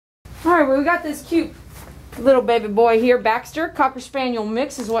Alright, well, we got this cute little baby boy here, Baxter. Cocker Spaniel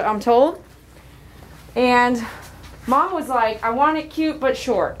mix is what I'm told. And Mom was like, I want it cute but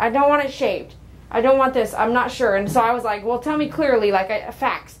short. I don't want it shaved. I don't want this. I'm not sure. And so I was like, well, tell me clearly, like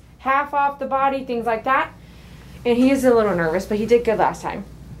facts. Half off the body, things like that. And he is a little nervous, but he did good last time.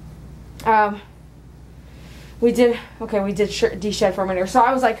 We did de-shed for a minute. So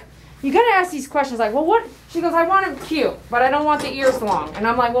I was like, you gotta ask these questions, like, well, what? She goes, I want him cute, but I don't want the ears long. And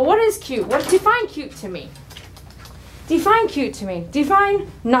I'm like, well, what is cute? Define cute to me. Define cute to me.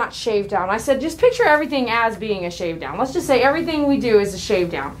 Define not shaved down. I said, just picture everything as being a shave down. Let's just say everything we do is a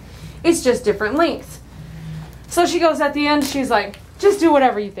shave down. It's just different lengths. So she goes at the end, she's like, just do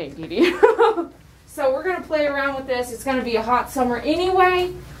whatever you think, Dee Dee. So we're gonna play around with this. It's gonna be a hot summer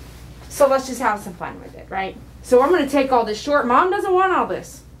anyway. So let's just have some fun with it, right? So I'm gonna take all this short. Mom doesn't want all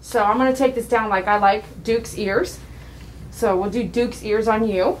this. So I'm going to take this down like I like Duke's ears. So we'll do Duke's ears on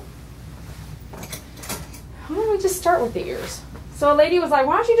you. Why don't we just start with the ears? So a lady was like,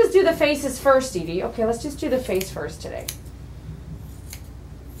 why don't you just do the faces first, Dee Dee? Okay, let's just do the face first today.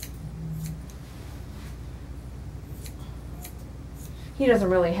 He doesn't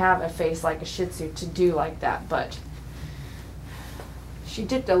really have a face like a Shih Tzu to do like that, but she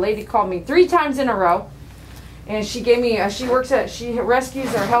did. The lady called me 3 times in a row. And she gave me, she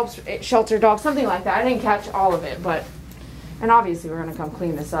rescues or helps shelter dogs, something like that. I didn't catch all of it, but, and obviously we're going to come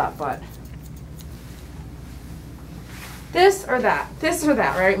clean this up, but this or that,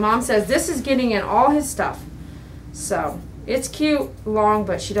 right? Mom says this is getting in all his stuff. So it's cute, long,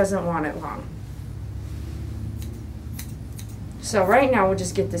 but she doesn't want it long. So right now we'll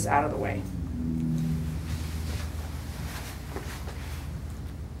just get this out of the way.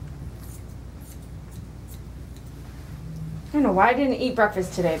 I don't know why I didn't eat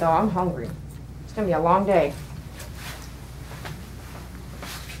breakfast today, though. I'm hungry. It's going to be a long day.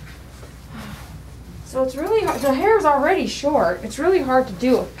 So it's really hard. The hair is already short. It's really hard to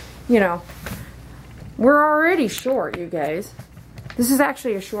do, you know. We're already short, you guys. This is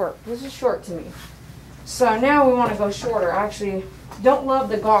actually a short. This is short to me. So now we want to go shorter. I actually don't love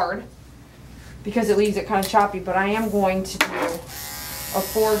the guard because it leaves it kind of choppy, but I am going to do a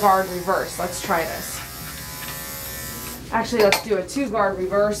 4-guard reverse. Let's try this. Actually, let's do a 2-guard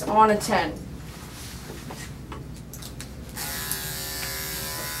reverse on a 10.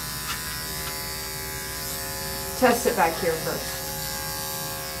 Test it back here first.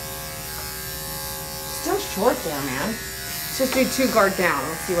 Still short there, man. Let's just do 2-guard down.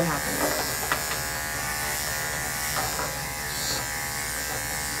 Let's see what happens.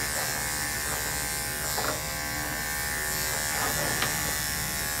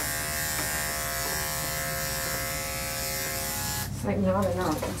 Like not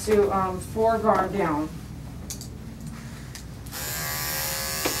enough. Let's do 4-guard down.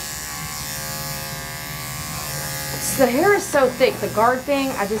 So the hair is so thick. The guard thing,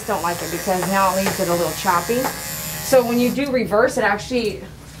 I just don't like it because now it leaves it a little choppy. So when you do reverse, it actually,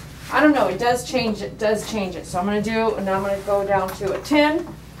 I don't know, it does change it. So I'm going to do, and now I'm going to go down to a 10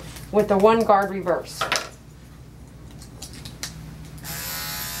 with the 1-guard reverse.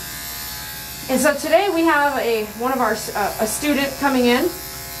 And so today we have a student coming in,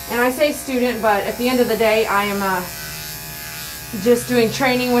 and I say student, but at the end of the day I am just doing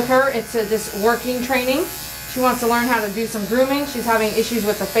training with her. It's just working training. She wants to learn how to do some grooming. She's having issues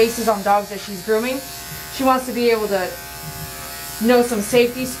with the faces on dogs that she's grooming. She wants to be able to know some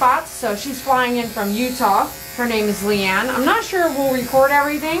safety spots, so she's flying in from Utah. Her name is Leanne. I'm not sure we'll record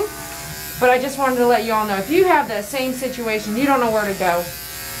everything, but I just wanted to let you all know if you have the same situation, you don't know where to go.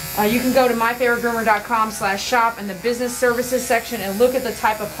 You can go to myfavoritegroomer.com/shop in the business services section and look at the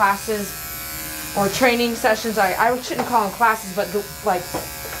type of classes or training sessions. I shouldn't call them classes, but like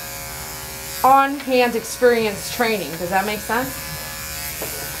on-hand experience training. Does that make sense?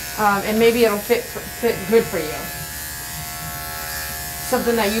 And maybe it'll fit good for you.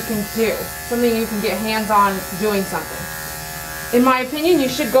 Something that you can do. Something you can get hands-on doing something. In my opinion, you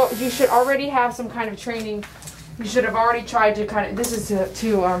should already have some kind of training. You should have already tried to kind of, this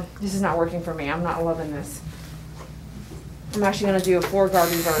is not working for me. I'm not loving this. I'm actually going to do a 4-guard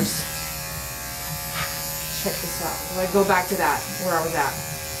reverse. Check this out. If I go back to that, where I was at.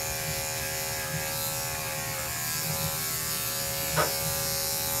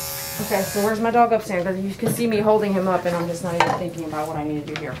 Okay, so where's my dog upstairs? Because you can see me holding him up and I'm just not even thinking about what I need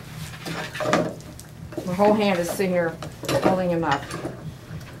to do here. My whole hand is sitting here holding him up.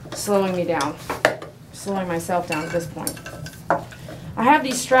 Slowing me down. Slowing myself down at this point. I have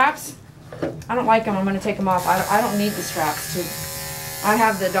these straps. I don't like them. I'm going to take them off. I don't need the straps. I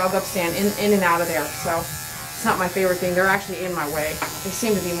have the dog up stand in and out of there. So It's not my favorite thing. They're actually in my way. They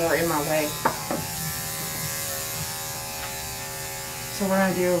seem to be more in my way. So we're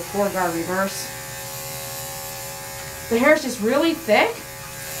going to do 4 guard reverse. The hair is just really thick.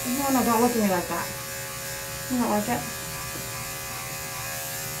 No, don't look at me like that. You don't like it?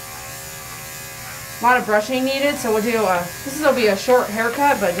 A lot of brushing needed, so we'll do this will be a short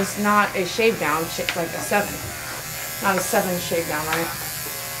haircut, but just not a shave down, like a 7. Not a 7 shave down, right?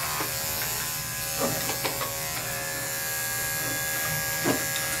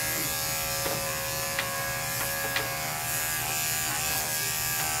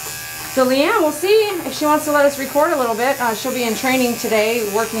 So Leanne, we'll see if she wants to let us record a little bit. She'll be in training today,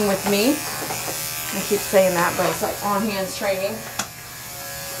 working with me. I keep saying that, but it's like on-hands training.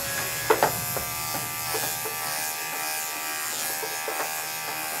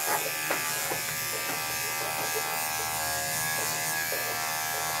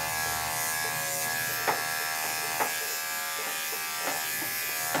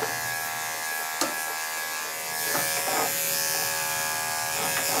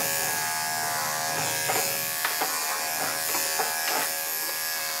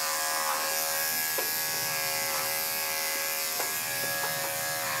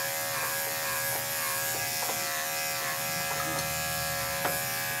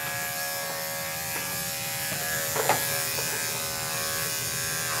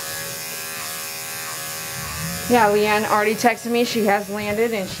 Yeah, Leanne already texted me. She has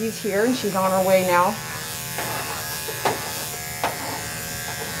landed and she's here and she's on her way now.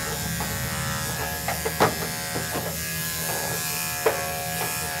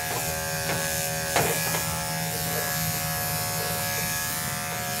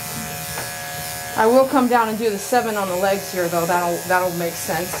 I will come down and do the 7 on the legs here though. That'll make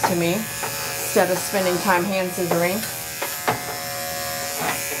sense to me instead of spending time hand scissoring.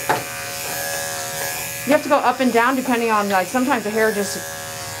 You have to go up and down depending on, like, sometimes the hair just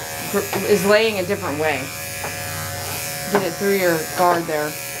is laying a different way. Get it through your guard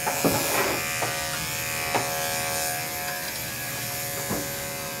there.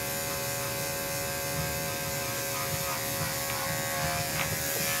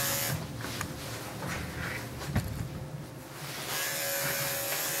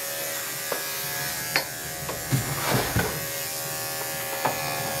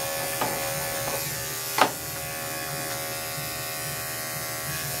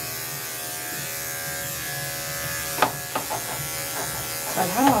 Like,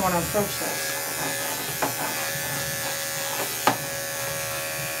 how do I want to approach this?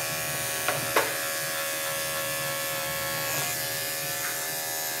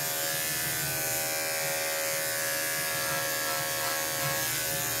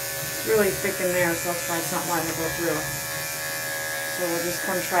 It's really thick in there, so that's why it's not letting it go through. So we'll just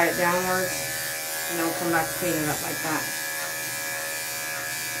come try it downwards, and then we'll come back clean it up like that.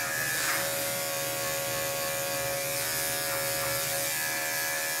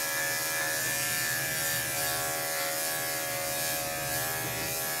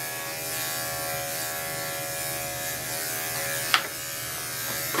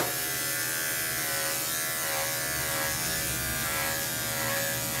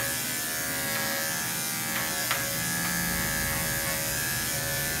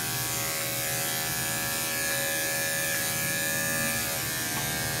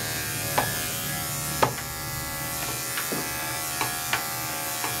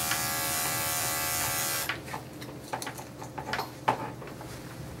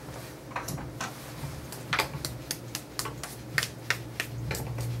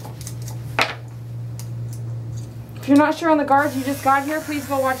 If you're not sure on the guards you just got here, please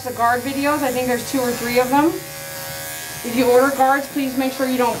go watch the guard videos. I think there's 2 or 3 of them. If you order guards, please make sure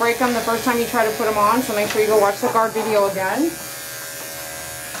you don't break them the first time you try to put them on, so make sure you go watch the guard video again.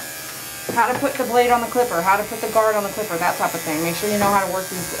 How to put the blade on the clipper, how to put the guard on the clipper, that type of thing. Make sure you know how to work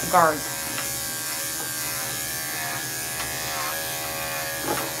these guards.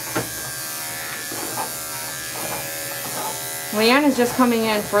 Leanne is just coming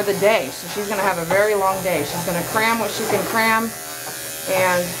in for the day, so she's going to have a very long day. She's going to cram what she can cram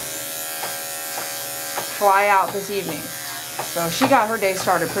and fly out this evening. So she got her day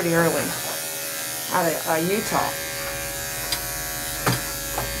started pretty early out of Utah.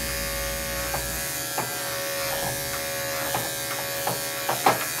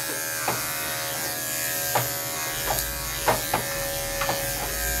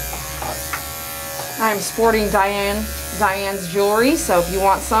 I am sporting Diane's jewelry, so if you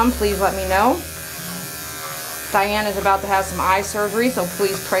want some, please let me know. Diane is about to have some eye surgery, so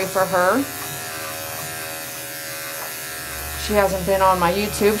please pray for her. She hasn't been on my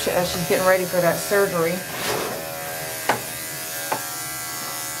YouTube as she's getting ready for that surgery.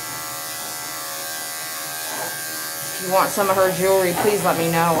 If you want some of her jewelry, please let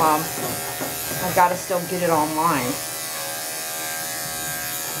me know. I've got to still get it online.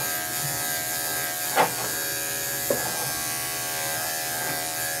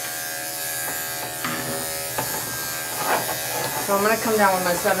 So I'm going to come down with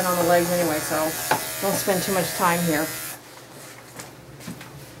my 7 on the legs anyway, so don't spend too much time here.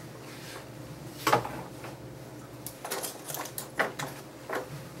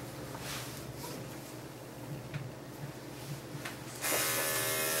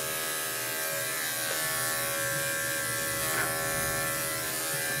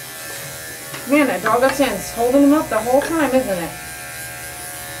 Man, that dog upstand's holding them up the whole time, isn't it?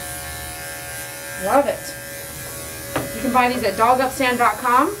 Love it. You can buy these at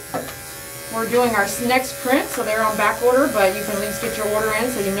dogupstand.com. We're doing our next print, so they're on back order, but you can at least get your order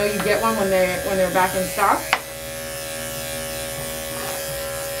in so you know you get one when they're back in stock.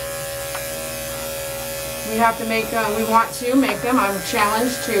 We have to make we want to make them. I'm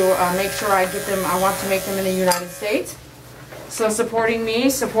challenged to make sure I get them. I want to make them in the United States. So supporting me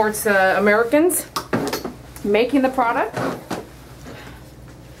supports Americans making the product.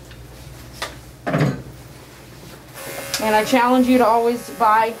 And I challenge you to always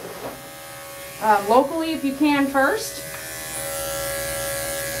buy locally if you can first,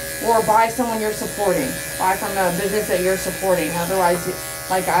 or buy someone you're supporting. Buy from a business that you're supporting. Otherwise,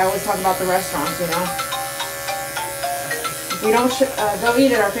 like I always talk about the restaurants, you know. If we don't go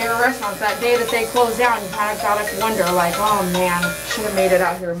eat at our favorite restaurants, that day that they close down, you kind of gotta wonder, like, oh man, should have made it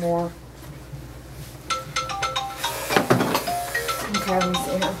out here more. Okay, let me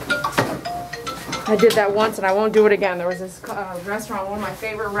see here. I did that once and I won't do it again. There was this restaurant, one of my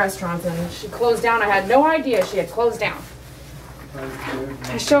favorite restaurants, and she closed down. I had no idea she had closed down.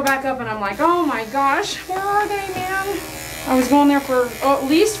 I show back up and I'm like, oh my gosh, where are they, man? I was going there for at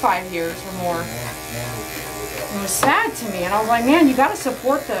least 5 years or more. It was sad to me, and I was like, man, you got to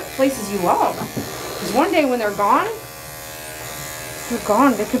support the places you love. Because one day when they're gone, they're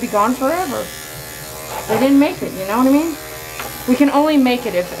gone. They could be gone forever. They didn't make it, you know what I mean? We can only make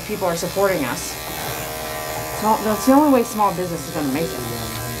it if people are supporting us. So that's the only way small business is going to make it.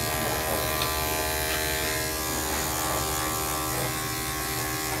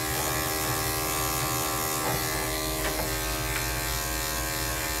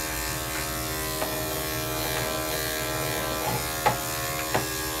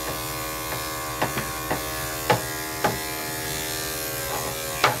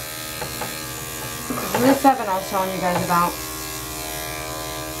 This is the 7 I was telling you guys about.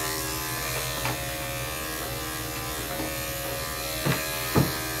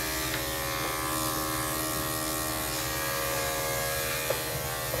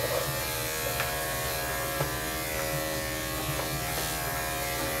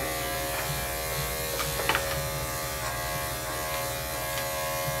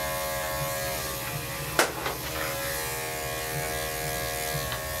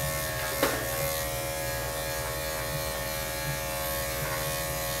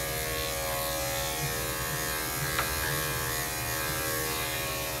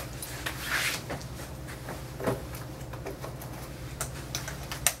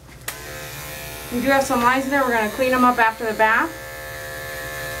 We do have some lines in there. We're going to clean them up after the bath.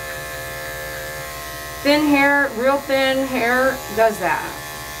 Thin hair, real thin hair does that.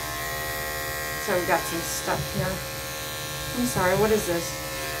 So we've got some stuff here. I'm sorry, what is this?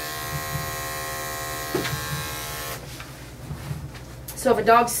 So if a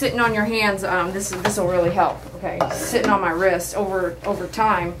dog's sitting on your hands, this will really help. Okay, sitting on my wrist over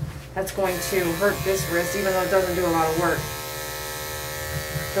time, that's going to hurt this wrist, even though it doesn't do a lot of work.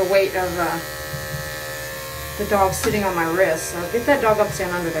 The weight of the dog sitting on my wrist. So get that dog up,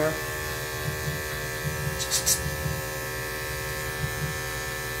 stand under there.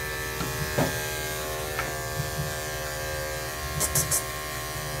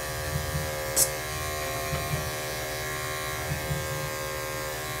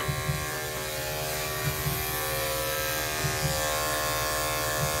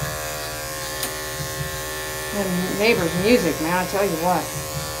 And neighbor's music, man, I tell you what.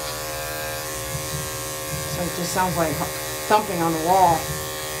 So it just sounds like thumping on the wall.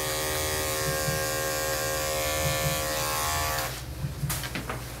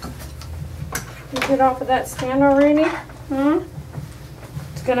 You get off of that stand already?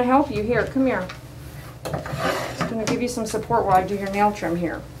 It's going to help you. Here, come here. It's going to give you some support while I do your nail trim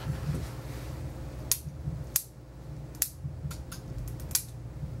here.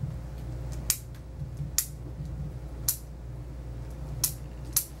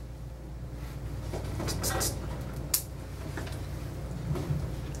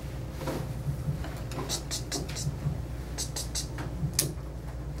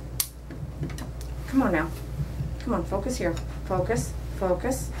 Come on now. Come on, focus here. Focus,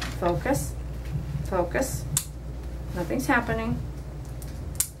 focus, focus, focus. Nothing's happening.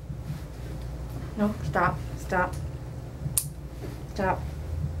 No, stop, stop, stop.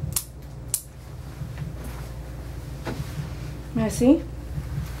 May I see?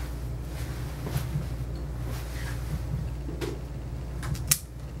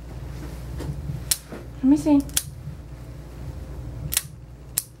 Let me see.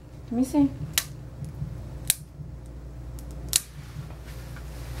 Let me see.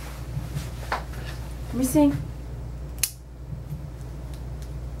 Let me see.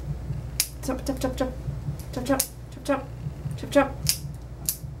 Chop, chop, chop, chop. Chop, chop, chop, chop. Chop, chop.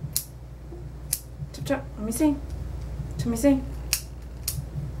 Chop, chop. Let me see. Let me see.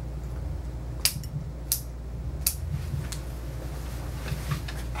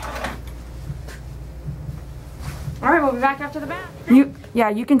 All right, we'll be back after the bath.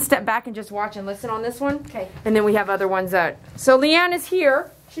 You can step back and just watch and listen on this one. Okay. And then we have other ones that. So Leanne is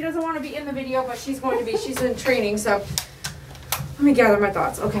here. She doesn't want to be in the video, but she's going to be. She's in training, so let me gather my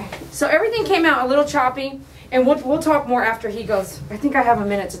thoughts. Okay. So everything came out a little choppy, and we'll talk more after he goes. I think I have a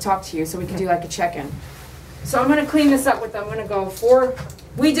minute to talk to you, so we can do like a check-in. So I'm going to clean this up with. I'm going to go 4.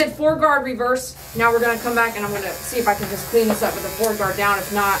 We did 4 guard reverse. Now we're going to come back and I'm going to see if I can just clean this up with a 4 guard down.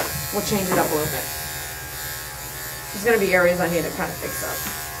 If not, we'll change it up a little bit. There's going to be areas I need to kind of fix up.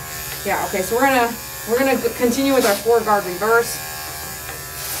 Yeah, okay, so we're gonna continue with our 4 guard reverse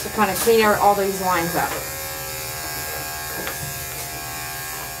to kind of clean out all these lines up.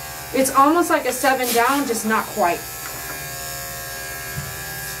 It's almost like a 7 down, just not quite.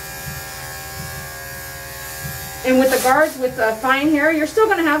 And with the guards, with the fine hair, you're still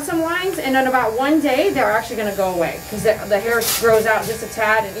going to have some lines, and in about 1 day, they're actually going to go away because the hair grows out just a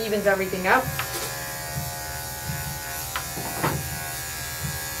tad and evens everything up.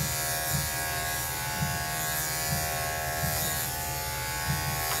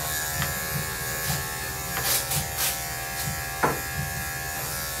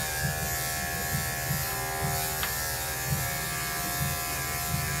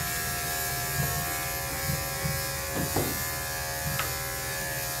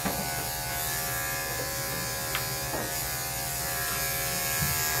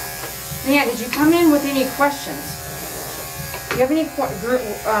 Yeah, did you come in with any questions? Do you have any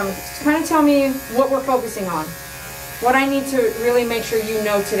kind of tell me what we're focusing on. What I need to really make sure you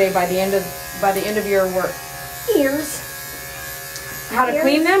know today by the end of your work. Ears. How to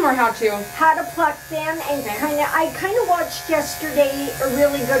clean them or how to? How to pluck them, and I kind of watched yesterday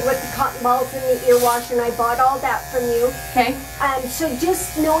really good with the cotton balls and the ear wash, and I bought all that from you. Okay. So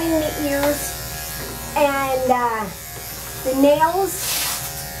just knowing the ears and the nails.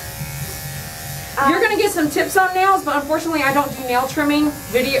 You're gonna get some tips on nails, but unfortunately I don't do nail trimming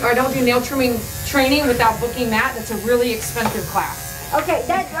I don't do nail trimming training without booking that. That's a really expensive class. Okay,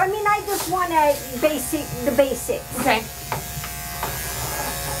 I just want the basics. Okay.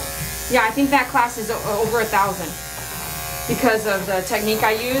 Yeah, I think that class is over 1,000 because of the technique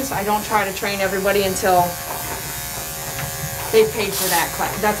I use. I don't try to train everybody until they've paid for that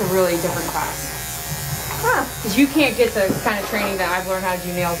class. That's a really different class. Huh. Because you can't get the kind of training that I've learned how to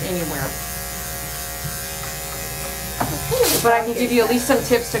do nails anywhere. But I can give you at least some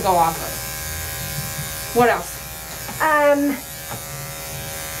tips to go off of. What else?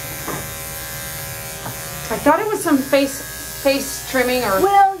 I thought it was some face trimming or.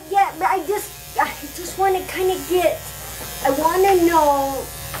 Well, yeah, but I just want to kind of I want to know,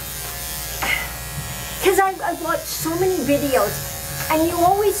 because I've watched so many videos, and you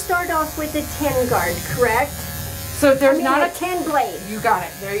always start off with a 10 guard, correct? So if there's not a 10 blade. You got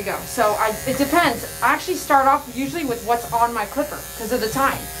it. There you go. So it depends. I actually start off usually with what's on my clipper because of the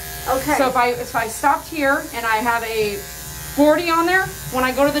time. Okay. So if I stopped here and I have a 40 on there, when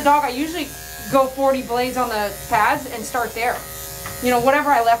I go to the dog, I usually go 40 blades on the pads and start there. You know, whatever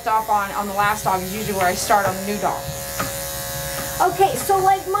I left off on the last dog is usually where I start on the new dog. Okay, so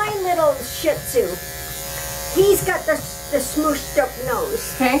like my little Shih Tzu, he's got the smooshed up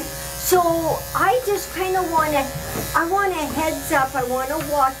nose. Okay. So I just kind of want a heads up. I want to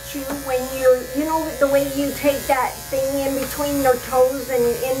watch you when you're, you know, the way you take that thing in between their toes and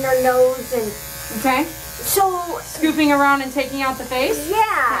in their nose and. Okay. So. Scooping around and taking out the face?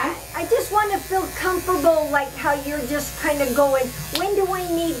 Yeah. Okay. I just want to feel comfortable, like how you're just kind of going, when do I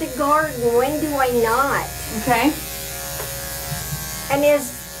need the guard and when do I not? Okay. And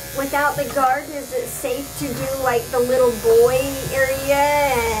without the guard, is it safe to do like the little boy area?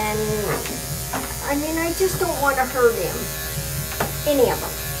 And I mean, I just don't want to hurt him. Any of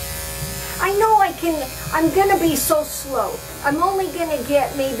them. I know I can, I'm gonna be so slow. I'm only gonna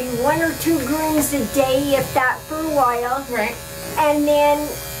get maybe 1 or 2 grooms a day, if that, for a while. Right. And then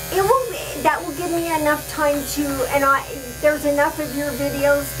that will give me enough time to, and there's enough of your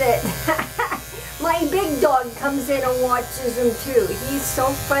videos that my big dog comes in and watches them too. He's so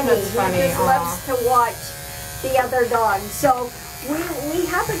funny. That's funny. He just loves to watch the other dogs. So we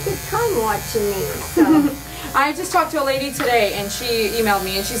have a good time watching these. So. I just talked to a lady today, and she emailed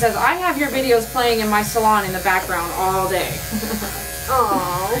me, and she says, I have your videos playing in my salon in the background all day.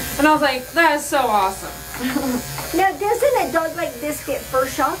 Aww. And I was like, that is so awesome. Now, doesn't a dog like this get fur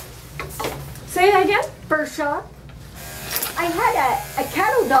shock? Say that again? Fur shock? I had a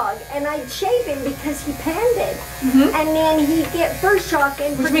cattle dog, and I'd shave him because he panded. And then he'd get fur shock.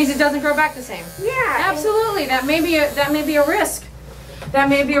 Which means it doesn't grow back the same. Yeah. Absolutely. That may be a risk. That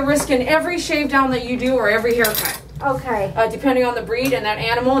may be a risk in every shave down that you do or every haircut. Okay. Depending on the breed and that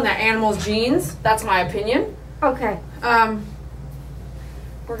animal's genes. That's my opinion. Okay.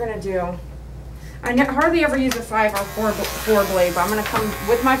 We're going to do... I hardly ever use a 5 or 4 blade, but I'm going to come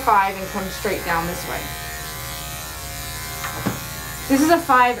with my 5 and come straight down this way. This is a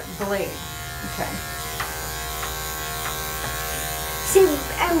 5 blade. Okay. See,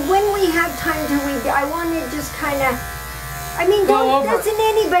 and when we have time to read, I want to just kind of... I mean, doesn't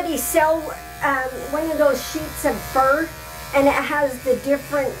anybody sell one of those sheets of fur, and it has the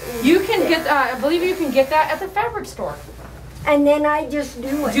different... You can get, I believe you can get that at the fabric store. And then I just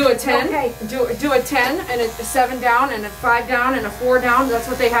do it. Do a 10. Okay. Do a 10 and a 7 down and a 5 down and a 4 down. That's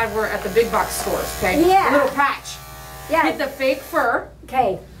what they had were at the big box stores. Okay. Yeah. A little patch. Yeah. Get the fake fur.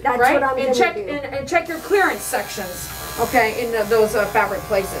 Okay. That's right? what I'm going to do. And check your clearance sections. Okay, in those fabric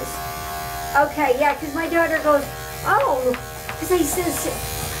places. Okay. Yeah, because my daughter goes, oh, because he says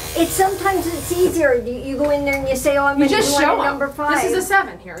sometimes it's easier. You go in there and you say, oh, I'm going to do one at number 5. This is a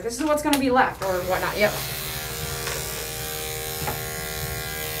 7 here. This is what's going to be left or whatnot. Yep.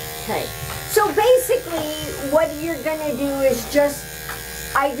 Okay. So basically, what you're going to do is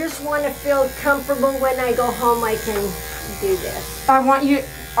I just want to feel comfortable when I go home I can do this.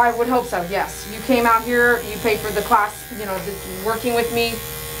 I would hope so, yes. You came out here, you paid for the class, you know, working with me.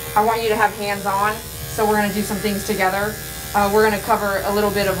 I want you to have hands-on, so we're going to do some things together. We're going to cover a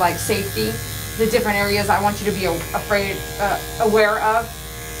little bit of like safety, the different areas I want you to be aware of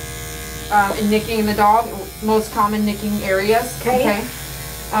in nicking the dog, most common nicking areas. Okay.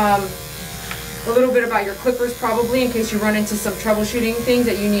 A little bit about your clippers probably in case you run into some troubleshooting things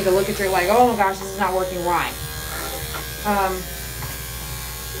that you need to look at. You're like, oh my gosh, this is not working right.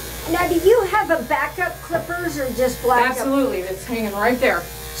 Now, do you have a backup clippers or just black? Absolutely, it's hanging right there.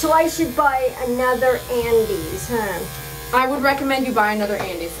 So I should buy another Andes, huh? I would recommend you buy another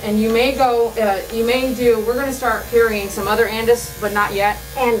Andes, and you may go. We're going to start carrying some other Andes, but not yet.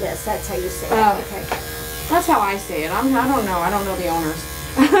 Andes, that's how you say it. Okay. That's how I say it. I don't know. I don't know the owners.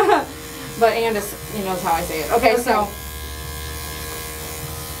 But Andes, he knows how I say it. Okay, so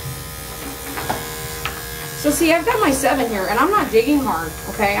see, I've got my 7 here, and I'm not digging hard,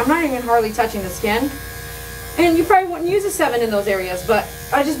 okay? I'm not even hardly touching the skin. And you probably wouldn't use a 7 in those areas, but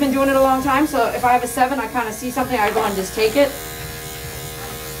I've just been doing it a long time, so if I have a 7, I kind of see something, I go and just take it.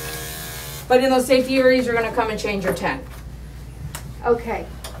 But in those safety areas, you're going to come and change your 10. Okay.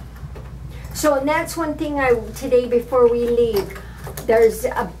 So, and that's one thing today before we leave,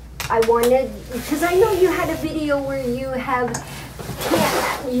 I wanted, because I know you had a video where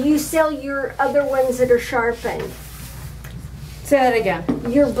you sell your other ones that are sharpened. Say that again.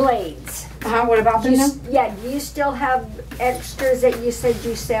 Your blades. What about them now? Yeah, do you still have extras that you said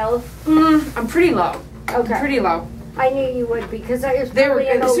you sell? I'm pretty low. Okay. Pretty low. I knew you would because I was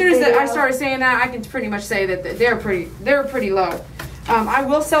as soon as I started saying that, I can pretty much say that they're pretty low. I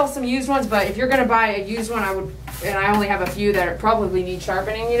will sell some used ones, but if you're going to buy a used one, and I only have a few that probably need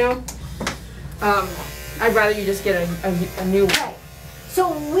sharpening, you know, I'd rather you just get a new one. Okay.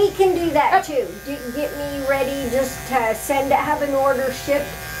 So we can do that too. Get me ready just to have an order shipped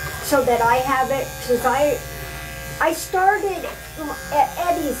so that I have it. Because I started,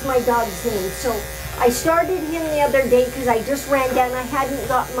 Eddie's my dog's name, so I started him the other day because I just ran down. I hadn't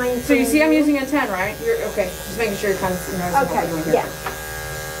got mine. So you see I'm using a 10, right? Okay, just making sure you're kind of what we're doing here. Yeah.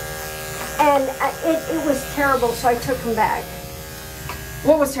 And it was terrible, so I took them back.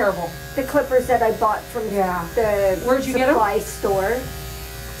 What was terrible? The clippers that I bought from the Where'd you get them? supply store.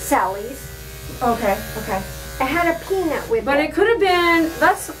 Sally's. Okay. I had a peanut with it. But it could have been,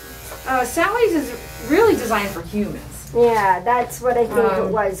 Sally's is really designed for humans. Yeah, that's what I think it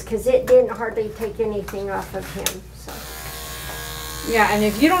was, because it didn't hardly take anything off of him. So. Yeah, and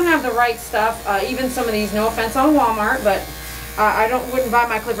if you don't have the right stuff, even some of these, no offense on Walmart, but wouldn't buy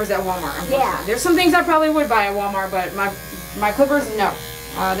my clippers at Walmart. Yeah. There's some things I probably would buy at Walmart, but my clippers, no.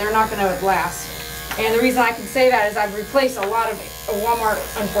 They're not going to last. And the reason I can say that is I've replaced a lot of Walmart,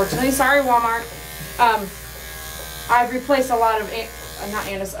 unfortunately. Sorry, Walmart. I've replaced a lot of,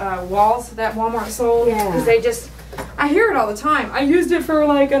 walls that Walmart sold. Yeah. Because they just, I hear it all the time. I used it for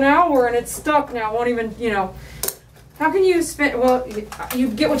like an hour and it's stuck now. It won't even, you know. How can you spend, well, you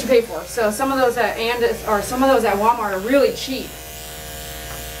get what you pay for. So some of those at some of those at Walmart are really cheap.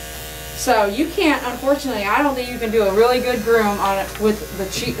 So you can't, unfortunately, I don't think you can do a really good groom on it with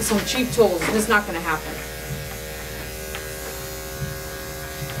some cheap tools. It's just not going to happen.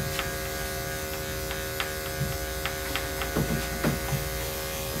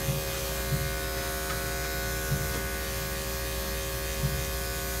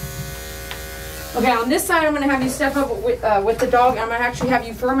 Okay, on this side, I'm going to have you step up with the dog. I'm going to actually have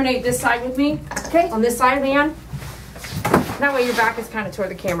you furminate this side with me. Okay, on this side of the end. That way your back is kind of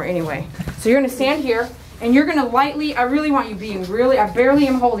toward the camera anyway. So you're going to stand here, and you're going to lightly, I really want you being really, I barely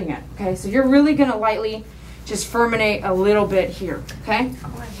am holding it. Okay, so you're really going to lightly just furminate a little bit here. Okay?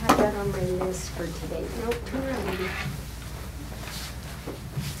 Oh, I have that on my list for today. Nope, turn around.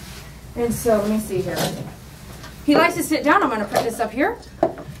 And so, let me see here. He likes to sit down. I'm going to put this up here.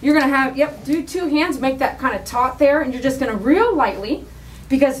 You're going to have, do two hands, make that kind of taut there, and you're just going to real lightly,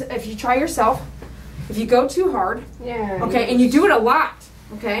 because if you try yourself, if you go too hard, okay, and you do it a lot,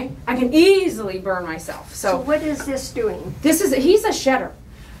 okay, I can easily burn myself. So what is this doing? He's a shedder.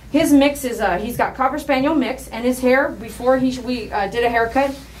 His mix is, he's got Cocker Spaniel mix, and his hair, before we did a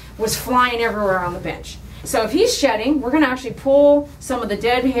haircut, was flying everywhere on the bench. So if he's shedding, we're going to actually pull some of the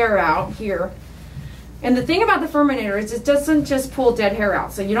dead hair out here. And the thing about the furminator is it doesn't just pull dead hair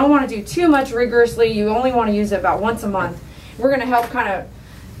out. So you don't want to do too much rigorously. You only want to use it about once a month. We're going to help kind of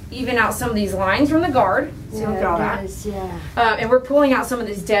even out some of these lines from the guard. See, look at all that. And we're pulling out some of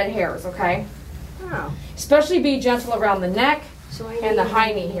these dead hairs, okay? Oh. Especially be gentle around the neck and the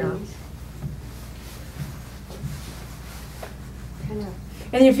high knee here.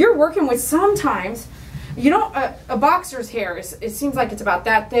 And if you're working with, sometimes, you don't, a boxer's hair, it seems like it's about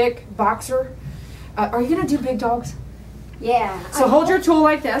that thick, boxer. Are you going to do big dogs? Yeah. So hold your tool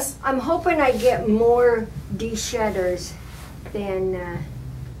like this. I'm hoping I get more de-shedders than,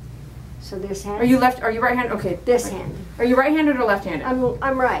 so this hand. Are you right-handed? Okay. This hand. Are you right-handed or left-handed?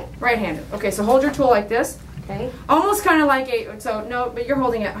 I'm right. Right-handed. Okay, so hold your tool like this. Okay. Almost kind of like no, but you're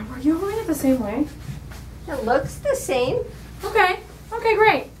holding it. Are you holding it the same way? It looks the same. Okay. Okay,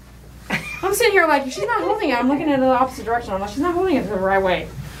 great. I'm sitting here like, she's not holding it. I'm looking in the opposite direction. I'm like, she's not holding it the right way.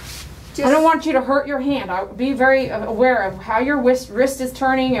 I don't want you to hurt your hand. Be very aware of how your wrist is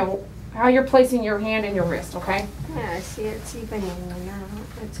turning and how you're placing your hand in your wrist, okay? Yeah, see, it's even now.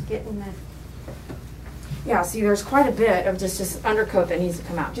 It's getting the... Yeah, see, there's quite a bit of just undercoat that needs to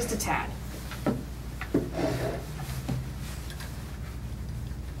come out, just a tad.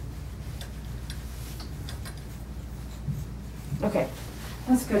 Okay,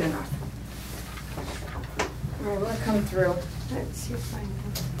 that's good enough. All right, we'll come through. Let's see if I can...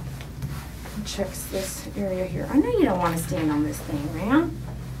 Checks this area here. I know you don't want to stand on this thing, man.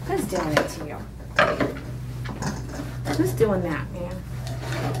 Who's doing it to you? Who's doing that, man?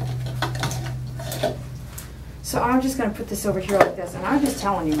 So I'm just going to put this over here like this, and I'm just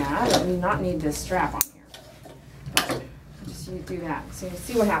telling you, man, I do not need this strap on here. But just you do that. So you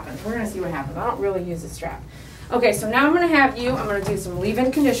see what happens. We're going to see what happens. I don't really use the strap. Okay, so now I'm going to do some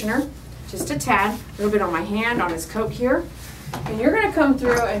leave-in conditioner, just a tad, a little bit on my hand, on his coat here. And you're going to come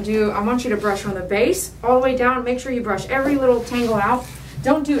through and I want you to brush from the base all the way down. Make sure you brush every little tangle out.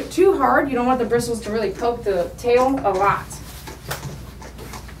 Don't do it too hard. You don't want the bristles to really poke the tail a lot.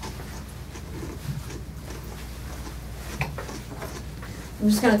 I'm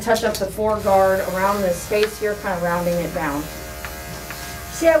just going to touch up the foreguard around this face here, kind of rounding it down.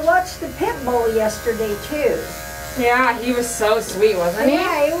 See, I watched the pit bull yesterday too. Yeah, he was so sweet, wasn't he?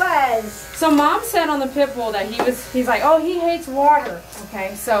 Yeah, he was. So Mom said on the pit bull that he's like, oh, he hates water.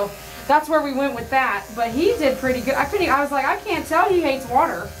 Okay, so that's where we went with that. But he did pretty good. I was like, I can't tell he hates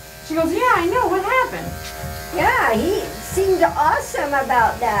water. She goes, yeah, I know. What happened? Yeah, he seemed awesome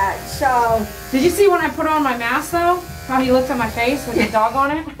about that. So. Did you see when I put on my mask though? How he looked at my face with the dog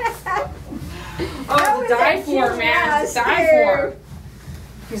on it? Oh, to die for, man. To die for.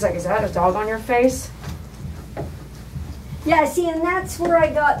 He's like, is that a dog on your face? Yeah, see, and that's where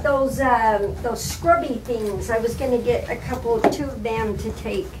I got those scrubby things. I was going to get two of them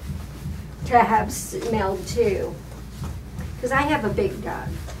to have smelled too. Because I have a big dog.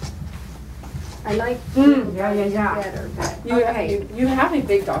 I like yeah. better. But, You have a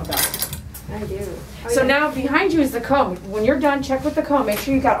big dog though. I do. Oh, So yeah. now behind you is the comb. When you're done, check with the comb. Make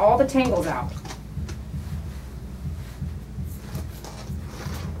sure you got all the tangles out.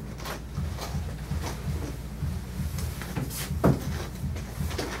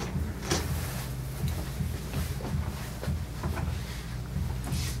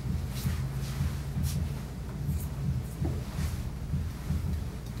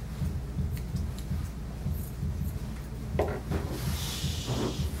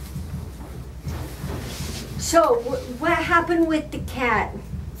 So, what happened with the cat?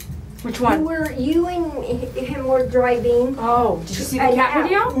 Which one? You and him were driving. Oh, did you see the cat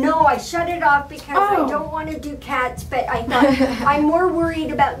video? No, I shut it off because I don't want to do cats, but I thought I'm more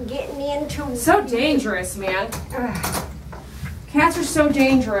worried about getting into... So dangerous, man. Cats are so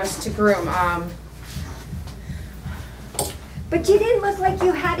dangerous to groom. But you didn't look like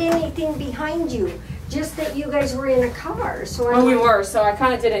you had anything behind you. Just that you guys were in a car. So Well, we were. So I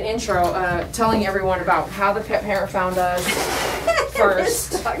kind of did an intro telling everyone about how the pet parent found us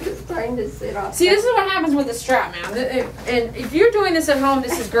first. This dog is trying to sit off. See, this is what happens with the strap, man. And if you're doing this at home,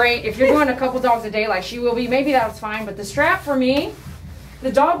 this is great. If you're doing a couple dogs a day like she will be, maybe that's fine. But the strap for me,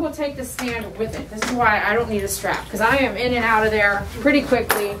 the dog will take the stand with it. This is why I don't need a strap, because I am in and out of there pretty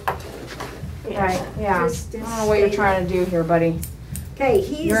quickly. Right, yeah. Just I don't know what you're trying to do here, buddy. Okay,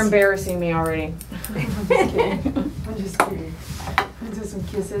 You're embarrassing me already. I'm just kidding. I'm just kidding. Let's do some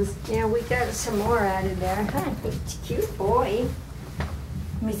kisses. Yeah, we got some more out of there. It's a cute boy.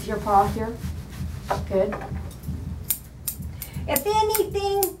 Let me see your paw here. Good. If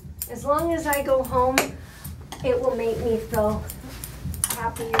anything, as long as I go home, it will make me feel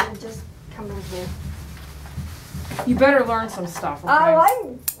happier just coming here. You better learn some stuff, okay? Oh,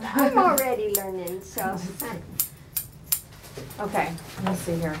 I'm already learning, so. Okay, let me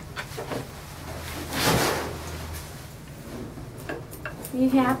see here. You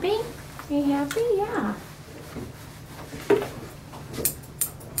happy? You happy? Yeah. I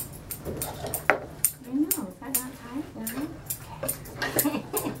know. Is that not tight? No?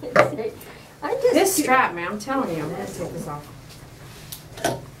 Okay. This strap, man, I'm telling you. I'm going to take this off.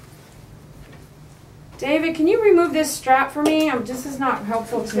 David, can you remove this strap for me? This is not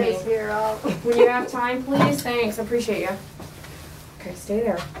helpful to me. When you have time, please. Thanks. I appreciate you. Okay, stay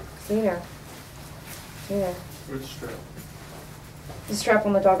there. Stay there. Stay there. Which strap? The strap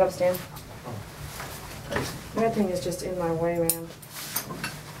on the dog upstand. Oh. That thing is just in my way, man.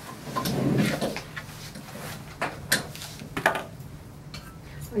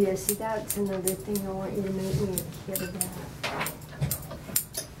 Oh yeah, see that's another thing I want you to make me a kid of that.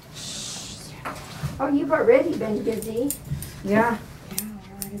 Oh, you've already been busy. Yeah. Yeah,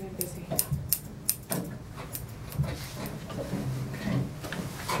 we're already been busy.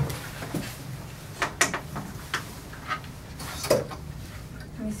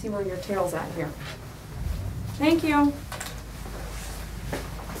 Let me see where your tail's at here. Thank you.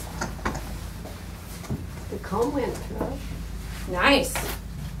 The comb went through. Nice.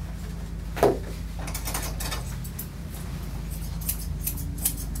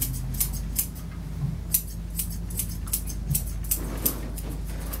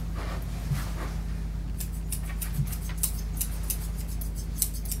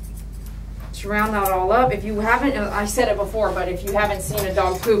 To round that all up, if you haven't, I said it before, but if you haven't seen a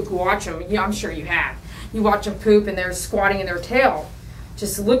dog poop, watch them. Yeah, I'm sure you have. You watch them poop and they're squatting in their tail.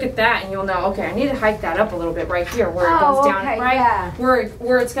 Just look at that and you'll know, okay, I need to hike that up a little bit right here where it goes down, right? Yeah.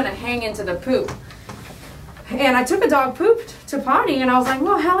 Where it's going to hang into the poop. And I took a dog poop to potty and I was like,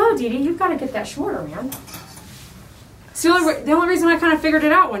 well, hello, Dee Dee, you've got to get that shorter, man. It's the only reason I kind of figured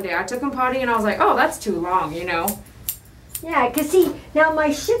it out one day. I took him potty and I was like, oh, that's too long, you know? Yeah, because see, now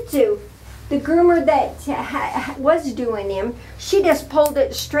my Shih Tzu, the groomer that was doing him, she just pulled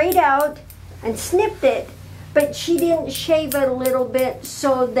it straight out and snipped it, but she didn't shave it a little bit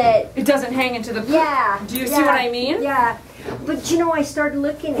so that it doesn't hang into the poop. Yeah. Do you see what I mean? Yeah. But you know, I started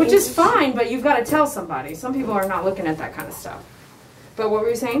looking Which is fine, but you've got to tell somebody. Some people are not looking at that kind of stuff. But what were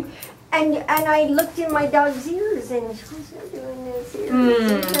you saying? And I looked in my dog's ears and she was doing this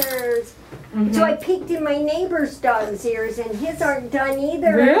ears. Mm-hmm. So I peeked in my neighbor's dog's ears and his aren't done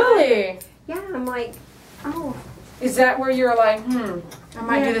either. Really? Yeah, I'm like, oh. Is that where you're like, I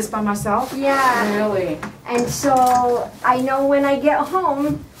might do this by myself? Yeah. Really? And so I know when I get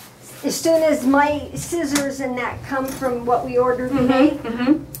home, as soon as my scissors and that come from what we ordered today,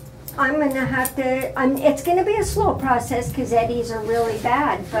 I'm going to have to, it's going to be a slow process because Eddie's are really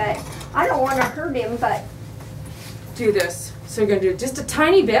bad, but I don't want to hurt him, but. Do this. So you're going to do just a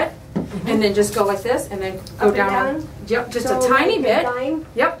tiny bit, and then just go like this, and then go Up and down? Yep, just So a tiny like bit. a dime?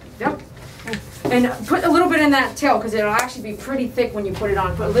 Yep, yep. And put a little bit in that tail because it'll actually be pretty thick when you put it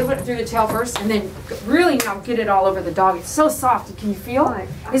on. Put a little bit through the tail first and then really now get it all over the dog. It's so soft. Can you feel?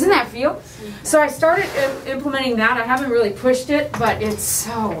 Isn't that feel? So I started implementing that. I haven't really pushed it, but it's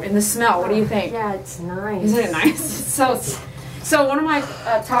so, and the smell, what do you think? Yeah, it's nice. Isn't it nice? It's so one of my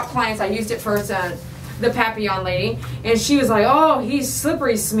top clients, I used it first, the Papillon lady, and she was like, "Oh, he's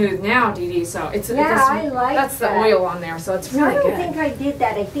slippery smooth now, Dee Dee." So it's I like that's the oil on there, so it's really good. I don't think I did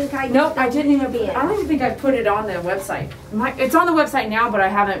that. I think I nope, I didn't even. I don't even think I put it on the website. It's on the website now, but I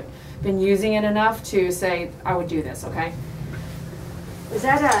haven't been using it enough to say I would do this. Okay. Is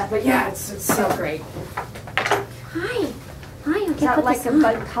that a? But yeah, it's so great. Hi. Is that like a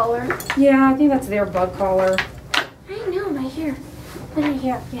bug collar? Yeah, I think that's their bug collar. I know, right here. Right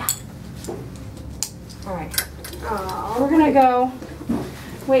here. Yeah. All right. Oh, We're gonna go.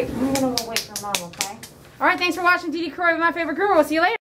 Wait, we're gonna go wait for Mom, okay? All right, thanks for watching Dee Dee Croy with My Favorite Groomer. We'll see you later.